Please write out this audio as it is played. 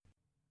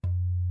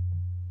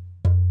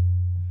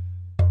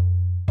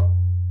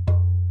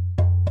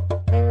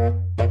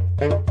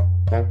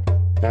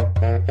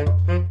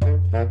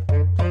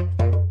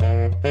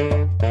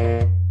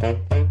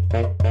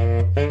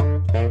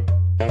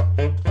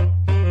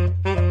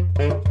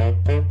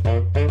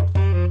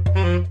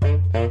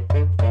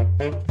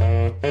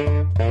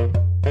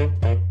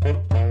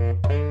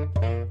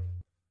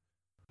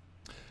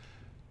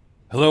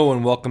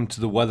and welcome to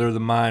the Weather of the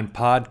Mind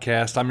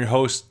podcast. I'm your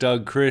host,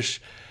 Doug Krish.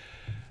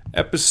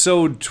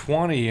 Episode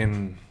 20,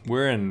 and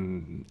we're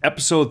in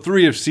episode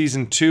 3 of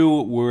season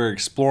 2. We're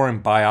exploring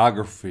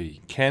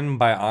biography. Can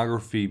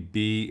biography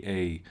be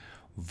a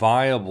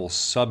viable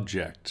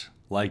subject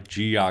like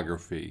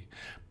geography,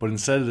 but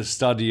instead of the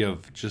study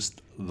of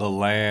just the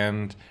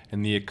land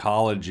and the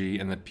ecology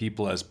and the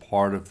people as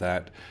part of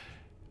that,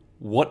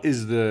 when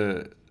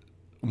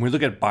we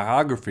look at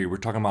biography, we're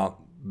talking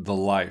about the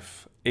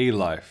life, a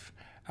life,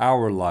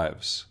 our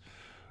lives.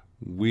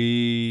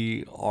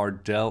 We are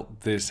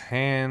dealt this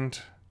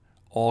hand,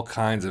 all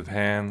kinds of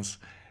hands,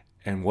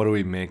 and what do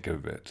we make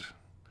of it?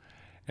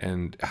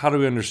 And how do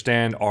we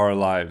understand our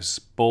lives,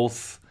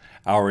 both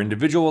our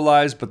individual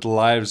lives, but the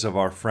lives of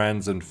our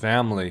friends and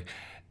family,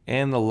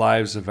 and the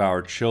lives of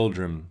our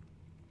children,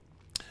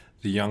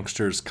 the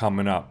youngsters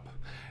coming up.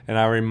 And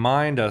I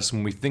remind us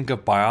when we think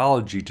of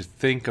biology to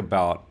think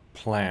about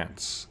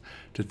plants,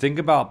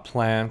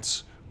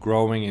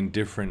 growing in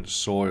different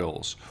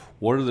soils.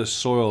 What are the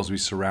soils we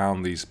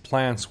surround these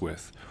plants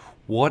with?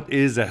 What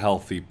is a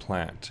healthy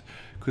plant?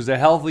 Because a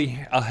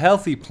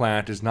healthy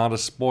plant is not a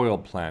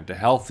spoiled plant. A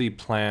healthy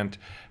plant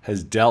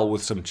has dealt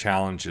with some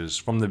challenges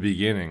from the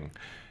beginning,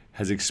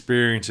 has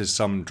experienced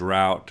some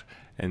drought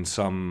and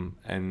some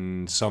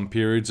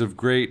periods of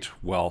great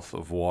wealth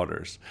of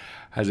waters,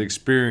 has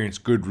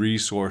experienced good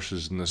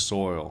resources in the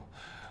soil.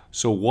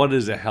 So what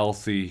does a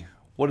healthy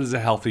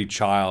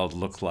child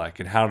look like,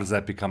 and how does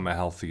that become a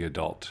healthy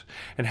adult?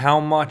 And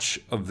how much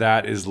of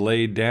that is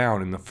laid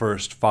down in the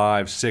first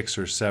 5, 6,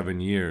 or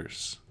 7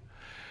 years?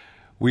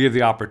 We have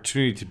the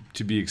opportunity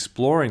to be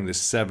exploring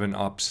this 7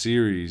 Up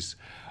series,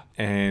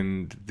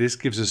 and this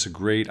gives us a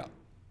great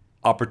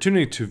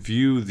opportunity to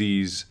view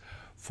these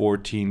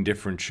 14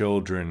 different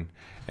children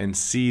and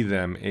see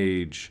them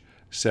age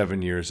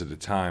 7 years at a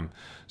time.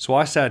 So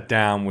I sat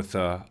down with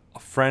a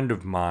friend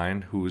of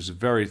mine who is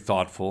very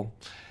thoughtful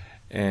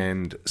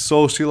and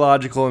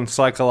sociological and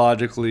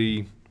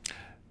psychologically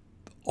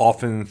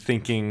often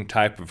thinking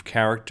type of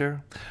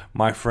character,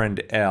 my friend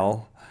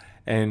Elle,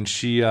 and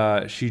she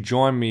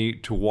joined me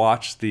to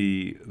watch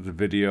the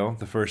video,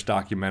 the first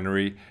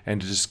documentary,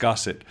 and to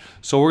discuss it.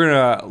 So we're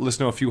gonna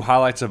listen to a few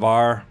highlights of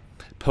our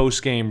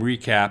post-game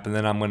recap, and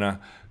then I'm gonna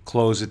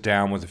close it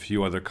down with a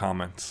few other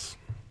comments.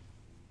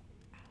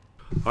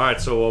 All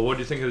right, so what do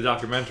you think of the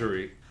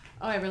documentary?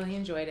 Oh, I really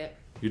enjoyed it.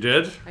 You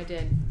did? I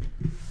did.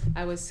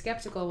 I was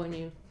skeptical when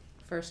you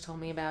first told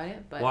me about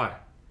it, but why?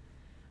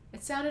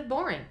 It sounded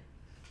boring.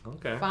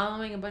 Okay.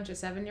 Following a bunch of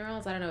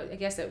 7-year-olds, I don't know. I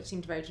guess it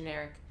seemed very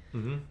generic.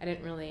 Mm-hmm. I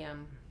didn't really.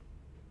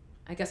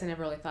 I guess I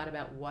never really thought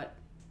about what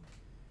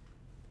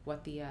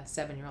the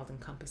 7-year-old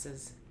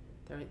encompasses.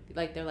 They're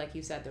like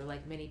you said. They're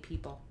like mini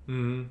people.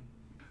 Mm-hmm.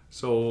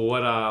 So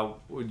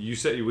what you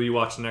said? Will you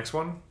watch the next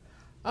one?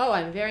 Oh,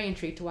 I'm very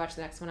intrigued to watch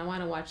the next one. I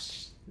want to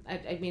watch.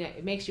 I mean,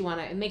 it makes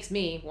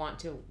me want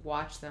to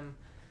watch them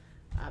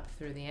up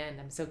through the end.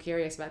 I'm so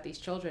curious about these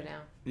children now.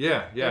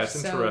 Yeah, it's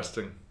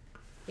interesting.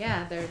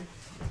 Yeah, they're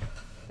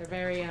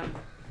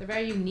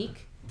very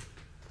unique.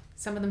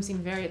 Some of them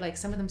seem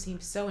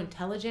so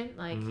intelligent,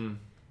 mm-hmm.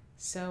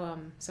 so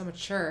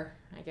mature,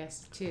 I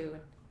guess too.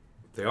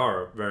 They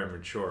are very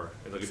mature.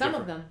 Some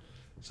of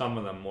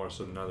them more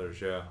so than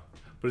others, yeah.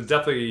 But it's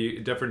definitely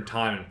a different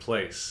time and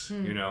place,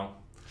 you know.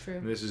 True.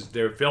 And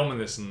they're filming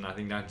this in, I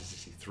think,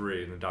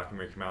 1963, and the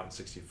documentary came out in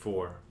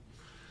 64.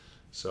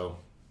 So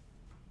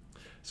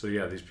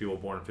yeah, these people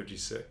were born in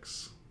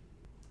 56.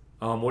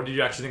 What did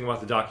you actually think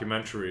about the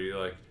documentary?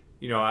 Like,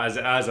 you know, as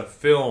a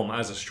film,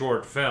 as a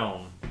short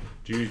film,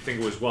 do you think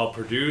it was well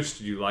produced?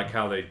 Do you like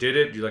how they did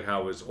it? Do you like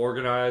how it was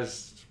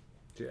organized?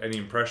 Any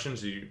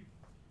impressions?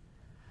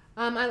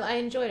 I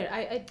enjoyed it.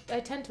 I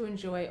tend to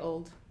enjoy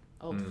old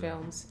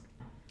films.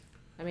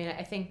 I mean,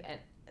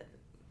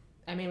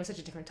 it was such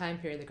a different time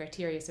period. The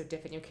criteria is so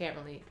different. You can't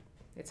really.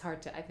 It's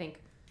hard to. I think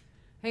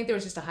there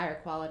was just a higher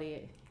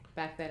quality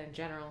back then in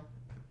general.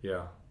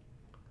 Yeah.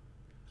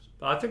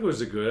 I think they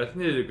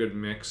did a good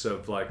mix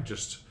of like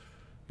just,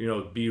 you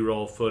know,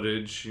 B-roll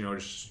footage, you know,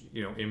 just,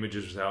 you know,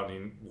 images without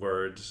any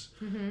words,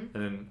 and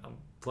then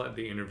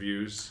the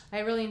interviews. I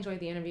really enjoyed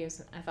the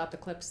interviews. I thought the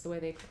clips, the way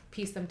they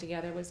pieced them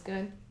together, was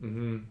good.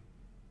 Mm-hmm.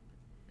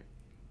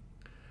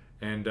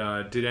 And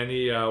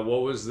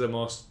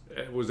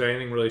was there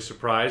anything really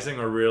surprising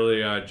or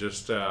really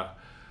just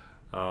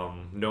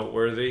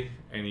noteworthy?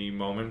 Any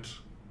moment?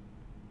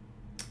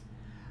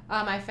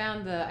 I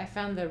found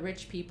the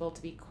rich people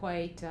to be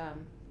quite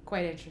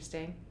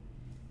interesting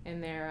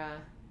in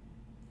their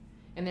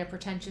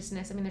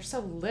pretentiousness. I mean, they're so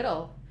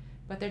little,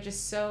 but they're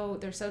so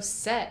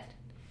set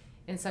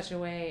in such a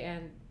way,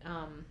 and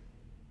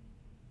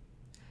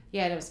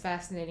it was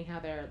fascinating how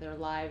their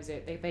lives,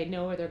 they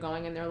know where they're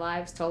going in their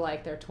lives till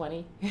like they're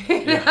 20.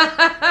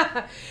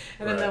 Yeah.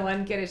 And then the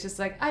one kid is just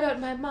like,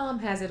 my mom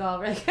has it all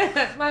right.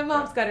 My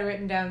mom's got it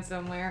written down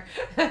somewhere.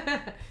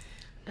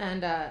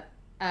 And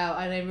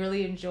I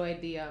really enjoyed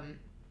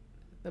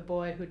the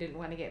boy who didn't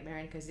want to get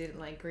married because he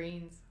didn't like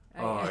greens.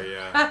 Oh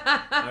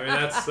yeah, I mean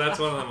that's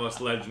one of the most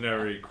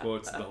legendary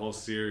quotes of the whole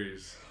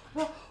series.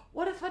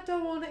 what if I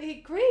don't want to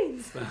eat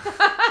greens?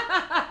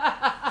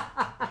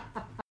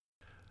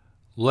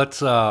 Let's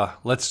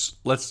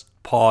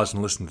pause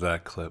and listen to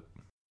that clip.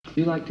 Do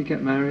you like to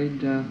get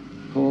married,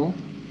 Paul?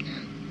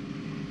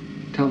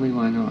 Tell me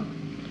why not.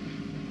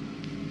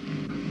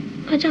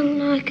 I don't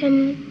like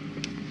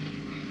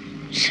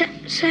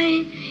say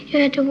you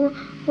had a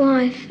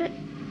wife,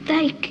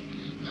 like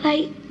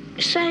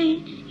say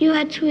you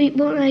had to eat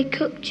what they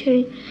cooked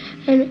you,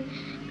 and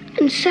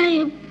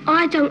say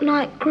I don't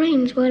like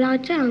greens, well I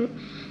don't,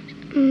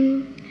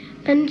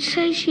 and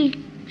say she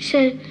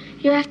said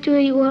you have to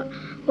eat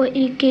what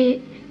you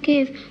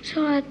give,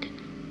 so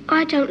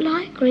I don't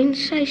like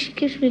greens, say she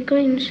gives me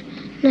greens,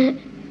 and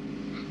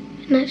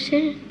that's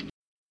it.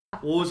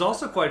 What was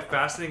also quite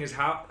fascinating is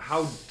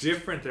how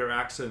different their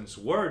accents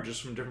were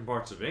just from different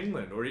parts of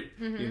England, or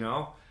you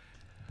know.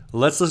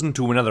 Let's listen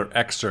to another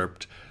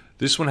excerpt.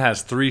 This one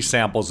has 3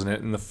 samples in it,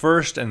 and the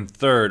first and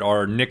third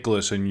are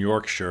Nicholas in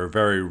Yorkshire, a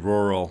very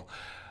rural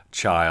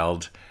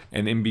child,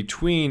 and in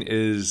between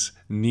is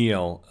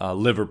Neil,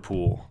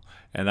 Liverpool,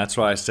 and that's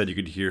why I said you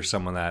could hear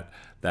some of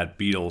that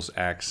Beatles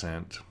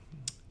accent.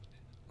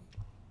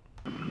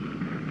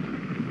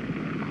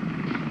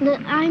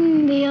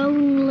 I'm the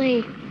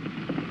only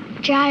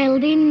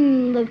child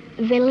in the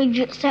village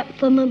except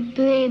for my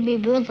baby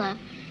brother.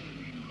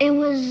 It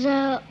was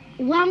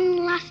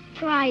one last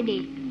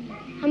Friday.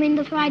 I mean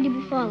the Friday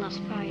before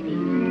last Friday.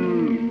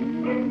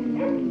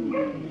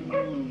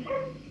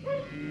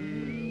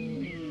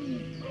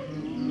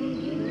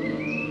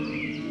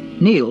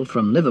 Neil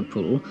from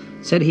Liverpool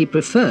said he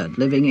preferred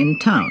living in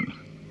town.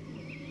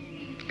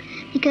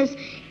 Because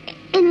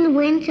in the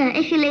winter,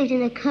 if you lived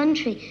in the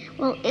country,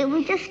 well, it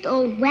was just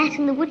all wet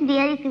and there wouldn't be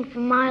anything for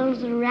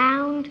miles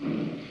around.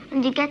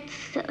 And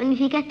if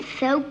you get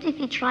soaked if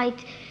you tried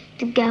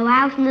to go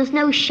out, and there's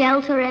no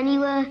shelter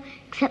anywhere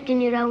except in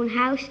your own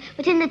house.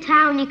 But in the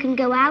town, you can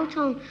go out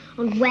on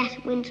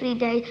wet, wintry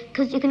days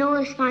because you can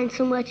always find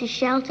somewhere to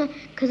shelter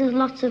because there's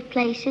lots of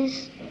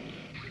places.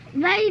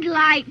 They'd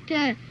like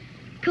to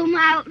come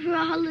out for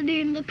a holiday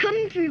in the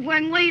country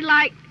when I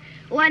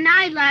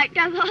like to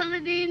have a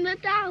holiday in the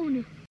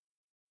town.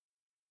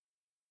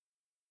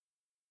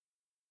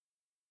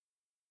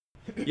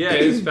 Yeah,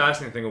 it is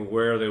fascinating thing of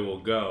where they will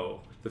go.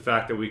 The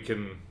fact that we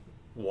can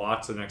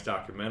watch the next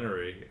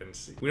documentary and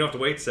see. We don't have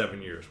to wait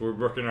 7 years. We're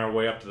working our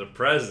way up to the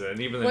present,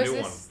 even the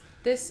new one.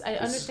 I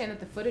understand that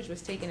the footage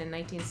was taken in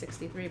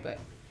 1963, but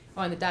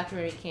and the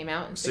documentary came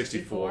out in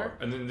 64.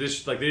 And then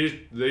this, like they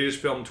just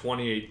filmed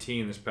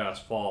 2018 this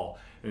past fall,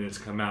 and it's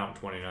come out in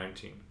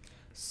 2019.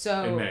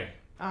 So in May.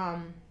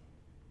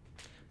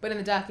 But in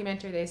the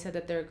documentary, they said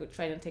that they're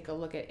trying to take a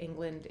look at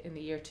England in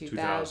the year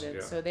 2000.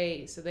 Yeah. So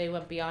they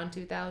went beyond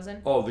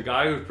 2000. Oh, the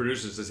guy who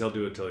produces says he'll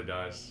do it till he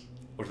dies,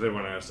 or till they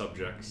run out of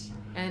subjects.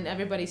 And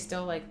everybody's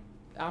still like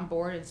on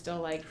board and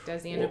still like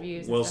does the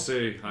interviews. We'll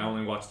see. I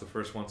only watched the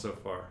first one so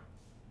far.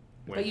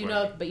 But you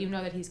know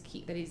that he's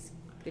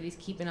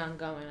keeping on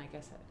going. I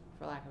guess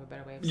for lack of a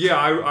better way of saying. Yeah,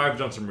 I've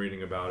done some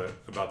reading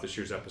about this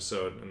year's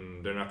episode,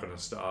 and they're not going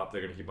to stop. They're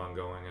going to keep on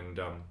going, and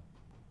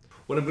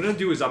what I'm going to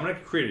do is I'm going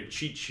to create a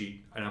cheat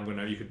sheet,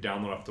 and you could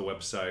download off the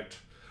website,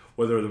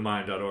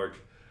 whetherthemind.org,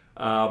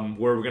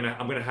 where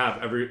I'm going to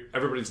have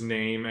everybody's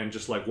name and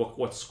just like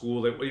what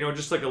school they,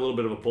 just like a little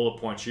bit of a bullet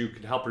point so you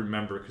can help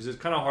remember, because it's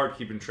kind of hard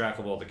keeping track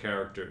of all the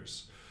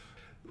characters.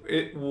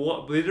 They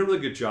did a really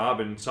good job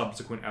in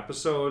subsequent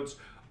episodes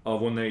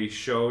of when they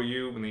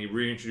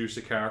reintroduce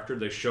a character,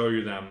 they show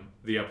you them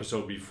the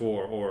episode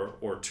before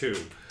or two.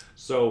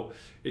 So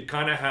it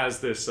kind of has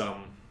this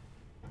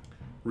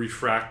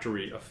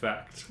refractory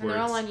effect. And they're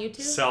all on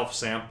YouTube?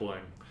 Self-sampling.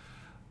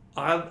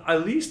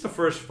 At least the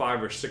first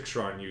 5 or 6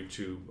 are on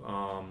YouTube.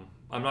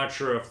 I'm not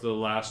sure if the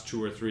last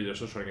 2 or 3 they're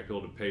still trying to get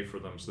people to pay for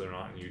them, so they're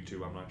not on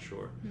YouTube. I'm not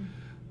sure.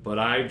 But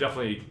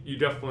you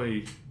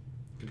definitely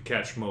could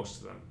catch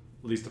most of them.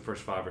 At least the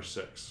first 5 or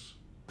 6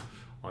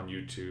 on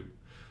YouTube.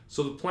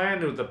 So the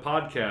plan with the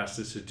podcast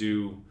is to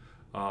do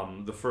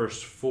the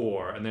first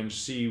 4 and then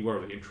see where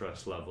the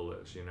interest level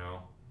is,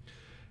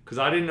 Because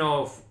I didn't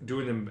know if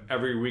doing them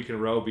every week in a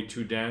row would be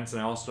too dense,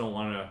 and I also don't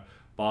want to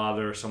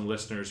bother some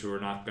listeners who are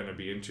not going to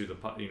be into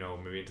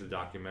maybe into the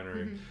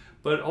documentary. Mm-hmm.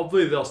 But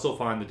hopefully they'll still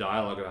find the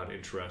dialogue about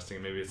interesting,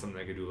 and maybe it's something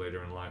they could do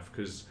later in life.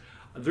 Because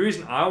the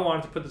reason I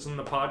wanted to put this on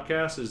the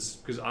podcast is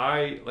because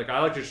I like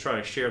to just try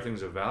to share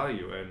things of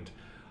value, and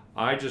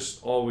I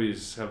just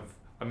always have.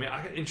 I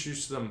got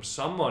introduced to them.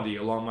 Somebody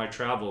along my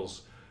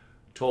travels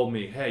told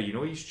me, hey,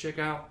 you should check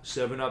out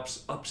 7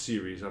 Up's Up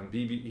series on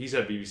BBC. He's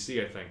at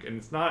BBC, I think. And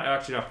it's not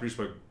produced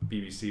by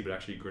BBC, but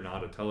actually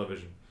Granada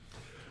Television.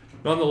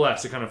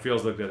 Nonetheless, it kind of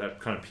feels like that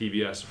kind of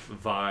PBS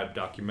vibe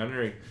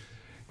documentary.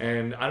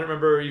 And I don't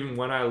remember even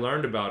when I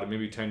learned about it,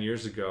 maybe 10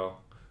 years ago.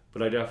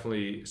 But I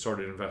definitely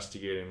started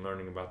investigating,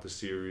 learning about the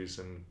series.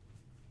 And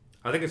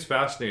I think it's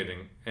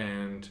fascinating.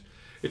 And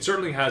it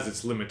certainly has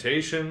its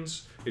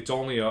limitations. It's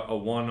only a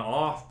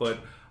one-off, but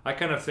I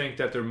kind of think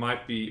that there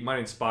might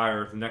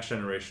inspire the next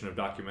generation of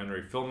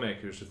documentary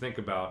filmmakers to think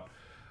about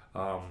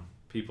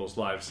people's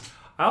lives.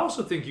 I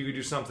also think you could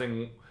do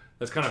something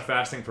that's kind of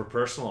fascinating for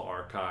personal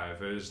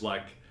archive is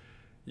like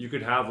you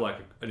could have like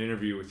an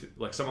interview with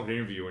like someone could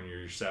interview you when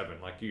you're 7,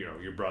 like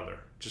your brother,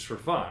 just for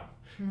fun.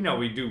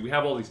 We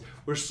have all these,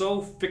 we're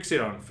so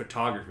fixated on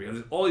photography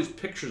and all these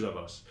pictures of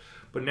us,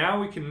 but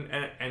now we can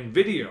and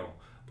video,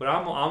 but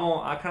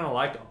I kind of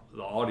like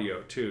the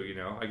audio too,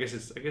 I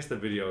guess the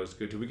video is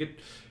good too. We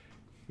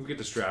get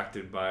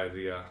distracted by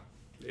the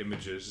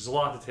images. There's a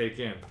lot to take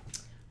in.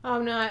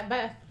 Oh no,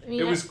 but I mean,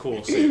 it was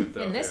cool seeing it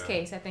though. In this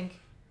case, I think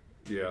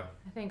yeah,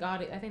 I think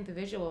the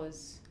visual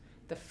is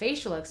the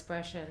facial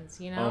expressions,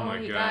 Oh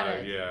my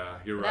God, yeah,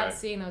 you're right. Without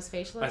seeing those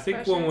facial I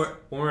expressions. think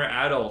when we're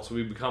adults,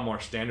 we become more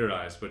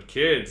standardized. But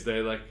kids,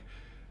 they like,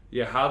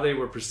 how they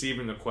were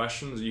perceiving the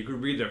questions, you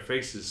could read their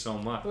faces so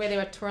much. The way they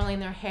were twirling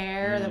their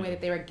hair, the way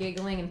that they were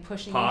giggling and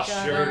pushing each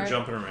posture, other.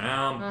 jumping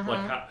around,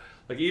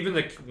 like even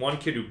the one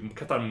kid who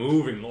kept on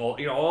moving. All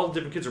the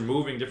different kids are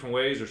moving different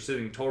ways or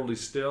sitting totally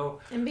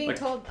still. And being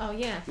told, oh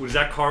yeah. Does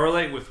that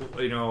correlate with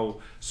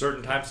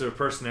certain types of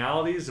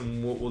personalities,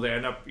 and will they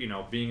end up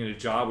being in a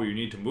job where you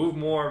need to move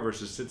more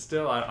versus sit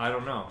still? I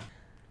don't know.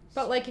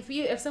 But like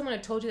if someone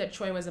had told you that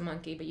Troy was a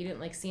monkey, but you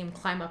didn't like see him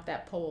climb up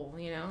that pole,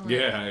 like,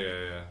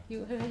 yeah.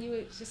 You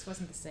it just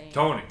wasn't the same.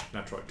 Tony,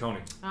 not Troy.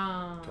 Tony.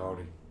 Oh.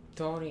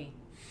 Tony.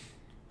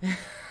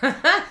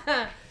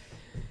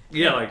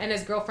 Yeah, like, and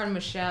his girlfriend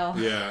Michelle.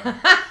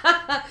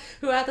 Yeah.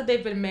 Who after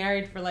they've been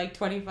married for like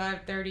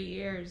 25, 30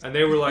 years. And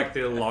they were like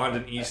the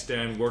London East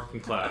End working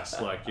class,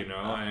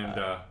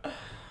 and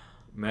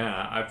man,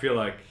 I feel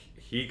like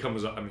he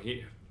comes up. I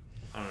mean,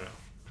 I don't know.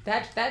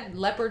 That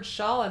leopard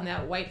shawl and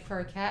that white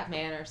fur cat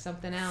man or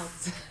something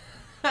else.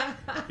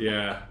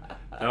 Yeah,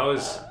 that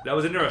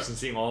was interesting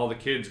seeing all the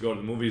kids go to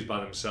the movies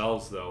by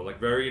themselves though, like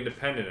very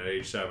independent at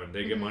age 7.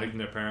 They get money from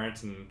their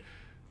parents and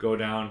go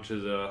down to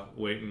the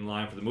wait in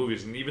line for the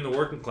movies, and even the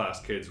working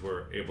class kids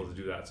were able to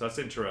do that. So that's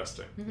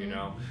interesting. It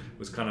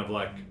was kind of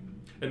like,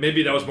 and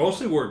maybe that was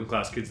mostly working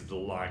class kids at the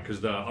line because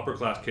the upper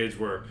class kids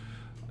were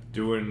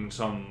doing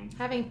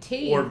having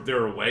tea, or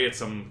they're away at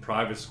some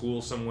private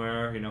school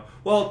somewhere.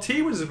 Well,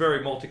 tea was a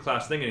very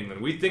multi-class thing in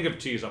England. We think of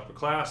tea as upper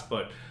class,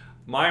 but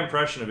my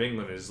impression of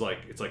England is like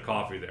it's like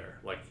coffee there.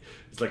 Like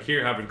it's like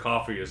here having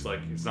coffee is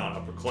like it's not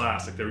upper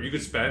class. Like there you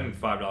could spend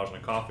 $5 on a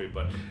coffee,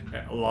 but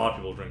a lot of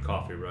people drink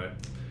coffee, right?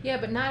 Yeah,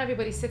 but not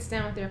everybody sits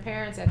down with their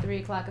parents at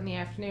 3:00 in the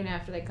afternoon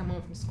after they come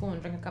home from school and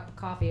drink a cup of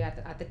coffee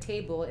at the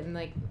table in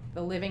like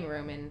the living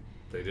room and.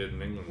 They did in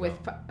England.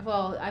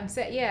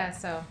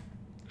 So.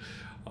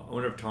 I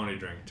wonder if Tony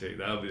drank tea.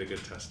 That would be the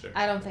good tester.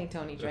 I don't think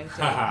Tony drank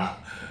tea.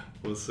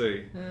 We'll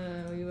see.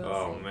 We will see.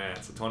 Oh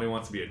man, so Tony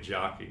wants to be a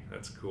jockey.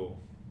 That's cool.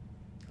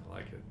 I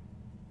like it.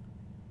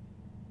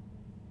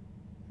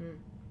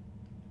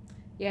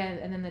 Yeah,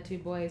 and then the 2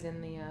 boys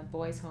in the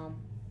boys'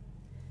 home.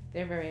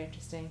 They're very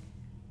interesting.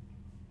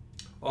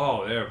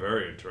 Oh, they're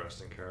very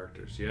interesting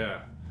characters.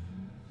 Yeah.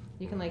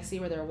 You can like see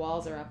where their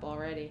walls are up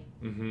already.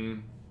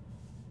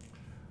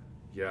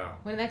 Yeah.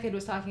 When that kid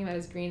was talking about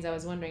his greens, I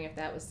was wondering if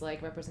that was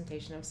like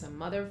representation of some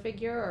mother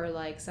figure or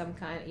like some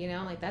kind,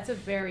 like that's a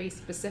very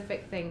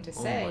specific thing to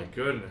say. Oh my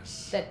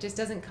goodness. That just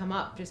doesn't come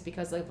up just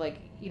because of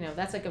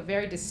that's like a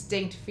very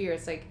distinct fear.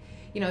 It's like,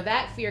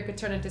 that fear could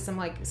turn into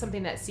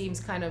something that seems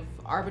kind of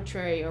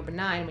arbitrary or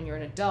benign when you're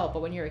an adult,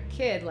 but when you're a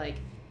kid, like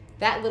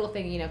that little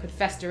thing, could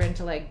fester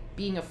into like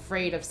being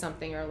afraid of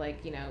something or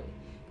like,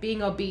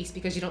 being obese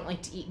because you don't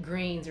like to eat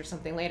greens or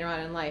something later on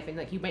in life, and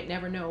like you might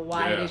never know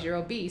why it is you're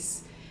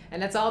obese.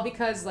 And that's all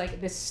because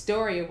like this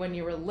story of when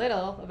you were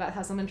little about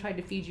how someone tried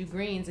to feed you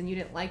greens and you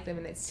didn't like them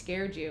and it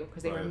scared you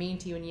because they were mean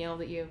to you and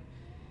yelled at you.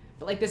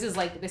 But like this is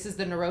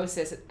the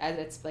neurosis as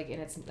it's like in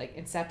its like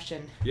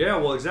inception. Yeah,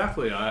 well,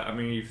 exactly. I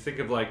mean, you think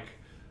of like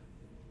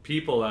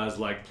people as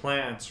like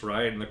plants,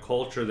 right? And the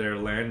culture they're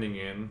landing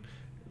in,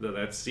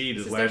 that seed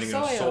is landing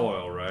in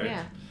soil, right?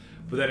 Yeah.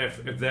 But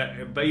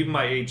then but even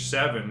by age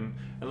 7,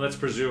 and let's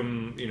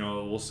presume,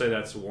 we'll say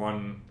that's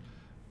 1/6,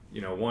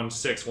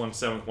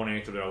 1/7,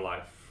 1/8 of their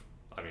life.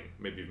 I mean,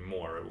 maybe even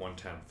more,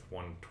 1/10,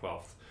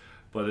 1/12.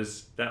 But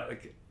it's that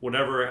like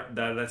whatever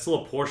that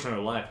still a portion of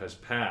their life has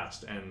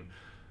passed, and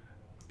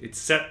it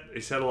set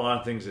a lot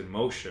of things in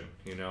motion,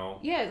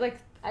 Yeah, like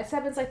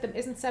seven's like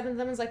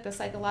the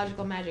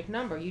psychological magic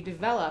number. You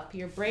develop,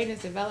 your brain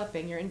is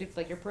developing, your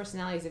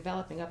personality is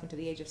developing up into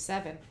the age of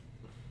 7.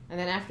 And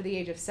then after the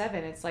age of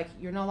 7, it's like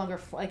you're no longer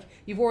like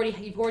you've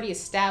already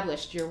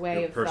established your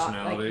way of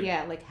personality.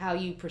 thought, like how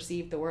you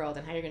perceive the world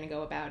and how you're going to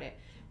go about it.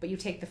 But you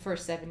take the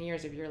first 7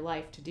 years of your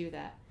life to do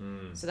that.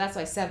 So that's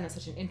why 7 is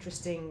such an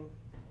interesting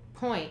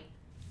point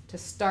to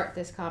start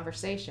this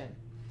conversation,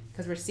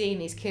 because we're seeing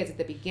these kids at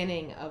the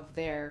beginning of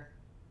their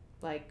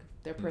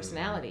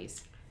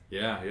personalities.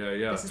 Yeah.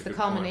 This is the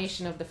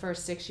culmination of the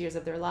first 6 years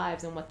of their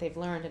lives and what they've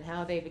learned and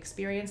how they've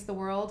experienced the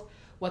world,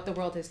 what the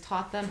world has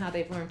taught them, how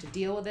they've learned to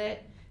deal with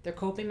it, their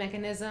coping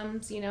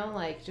mechanisms,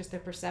 like just their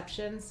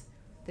perceptions.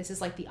 This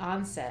is like the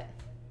onset.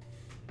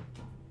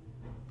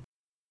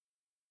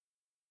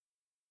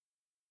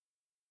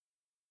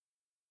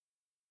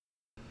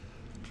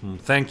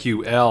 Thank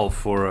you, Elle,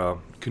 for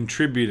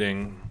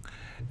contributing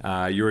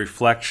your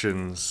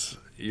reflections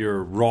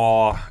your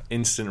raw,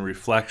 instant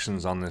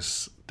reflections on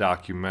this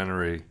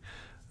documentary.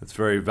 It's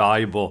very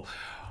valuable.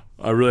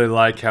 I really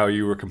like how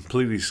you were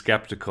completely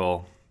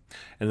skeptical.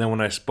 And then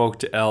when I spoke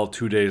to Elle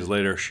 2 days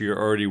later, she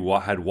already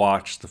had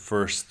watched the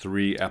first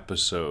 3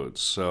 episodes.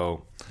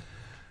 So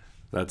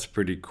that's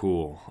pretty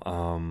cool.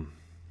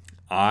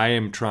 I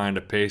am trying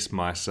to pace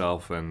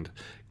myself and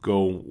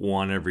go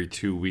one every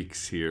 2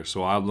 weeks here.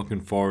 So I'm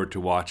looking forward to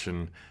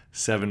watching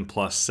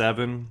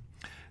 7+7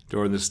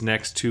 during this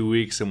next 2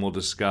 weeks, and we'll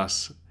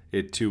discuss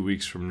it 2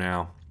 weeks from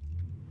now.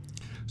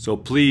 So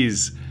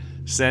please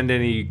send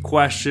any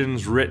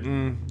questions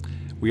written.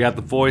 We have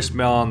the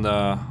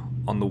voicemail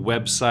on the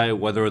website,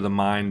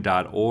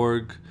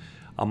 weatherofthemind.org.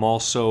 I've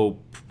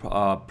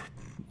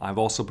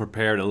also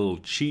prepared a little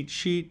cheat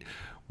sheet,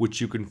 which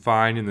you can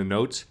find in the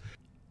notes.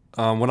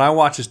 When I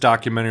watched this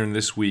documentary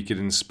this week, it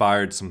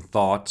inspired some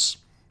thoughts.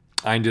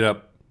 I ended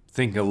up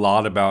thinking a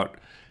lot about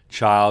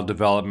child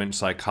development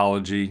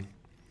psychology.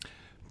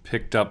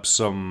 Picked up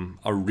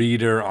a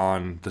reader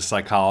on the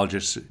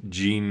psychologist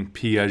Jean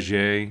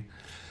Piaget.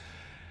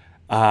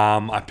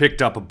 I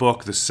picked up a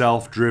book, The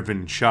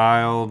Self-Driven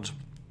Child.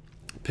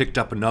 Picked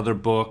up another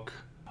book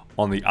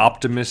on the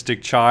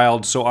optimistic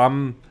child. So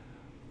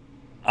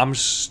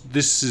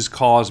this has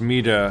caused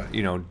me to,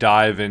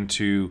 dive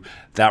into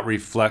that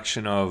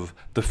reflection of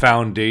the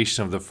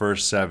foundation of the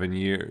first 7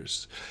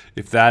 years.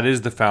 If that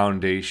is the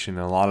foundation,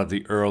 a lot of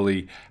the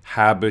early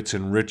habits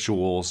and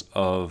rituals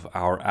of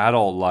our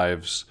adult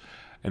lives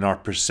and our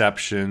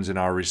perceptions and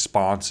our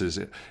responses,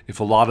 if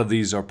a lot of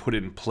these are put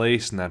in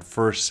place in that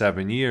first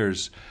 7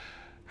 years,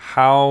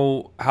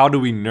 how do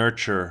we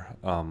nurture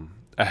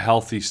a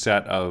healthy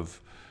set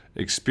of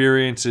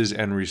experiences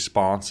and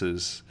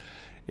responses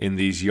in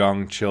these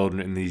young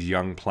children, in these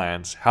young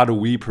plants? How do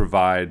we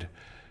provide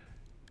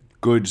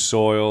good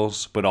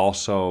soils, but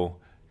also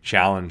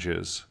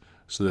challenges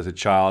so that the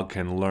child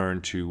can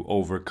learn to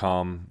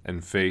overcome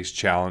and face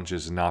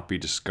challenges and not be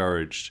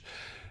discouraged?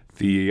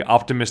 The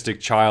Optimistic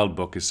Child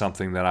book is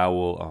something that I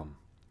will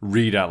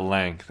read at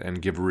length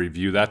and give a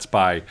review. That's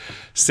by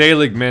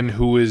Seligman,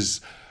 who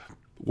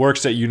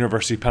works at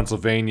University of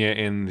Pennsylvania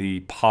in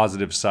the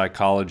positive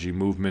psychology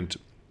movement.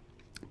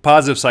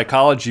 Positive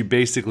psychology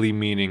basically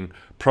meaning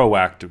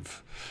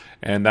proactive.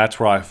 And that's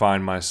where I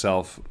find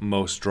myself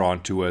most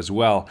drawn to as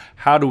well.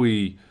 How do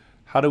we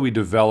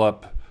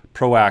develop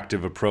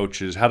proactive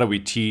approaches? How do we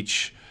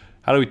teach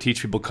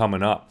people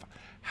coming up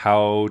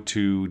how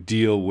to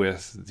deal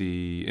with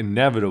the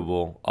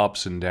inevitable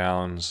ups and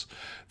downs,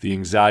 the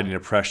anxiety and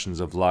depressions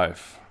of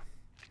life?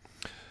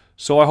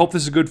 So I hope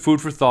this is good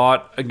food for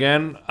thought.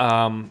 Again,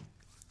 I'd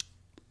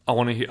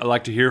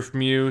like to hear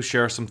from you.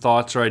 Share some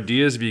thoughts or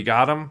ideas if you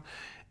got them.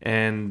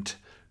 And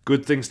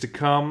good things to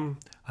come.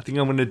 I think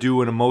I'm going to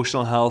do an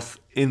emotional health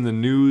in the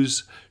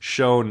news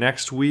show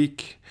next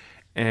week.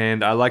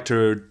 And I'd like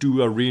to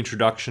do a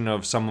reintroduction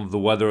of some of the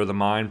Weather of the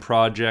Mind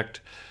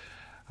project.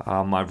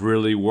 I've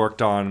really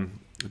worked on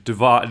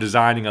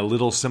designing a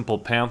little simple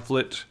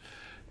pamphlet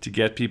to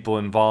get people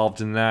involved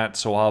in that.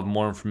 So I'll have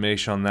more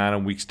information on that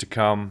in weeks to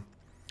come.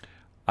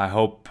 I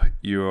hope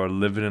you're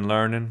living and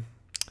learning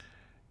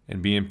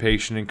and being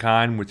patient and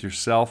kind with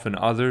yourself and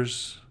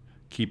others.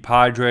 Keep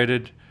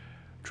hydrated.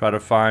 Try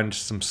to find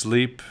some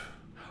sleep.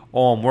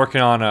 Oh, I'm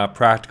working on a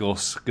practical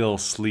skill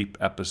sleep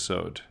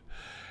episode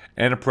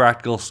and a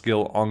practical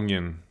skill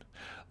onion.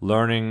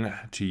 Learning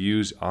to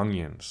use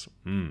onions.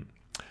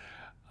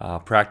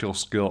 Practical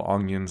skill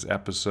onions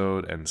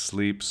episode and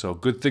sleep. So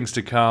good things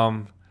to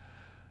come.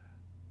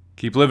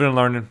 Keep living and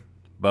learning.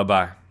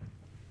 Bye-bye.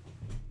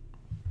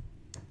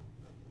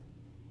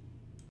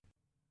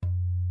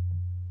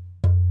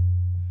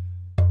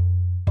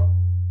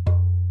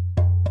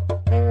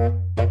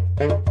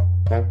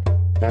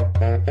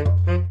 Thank you.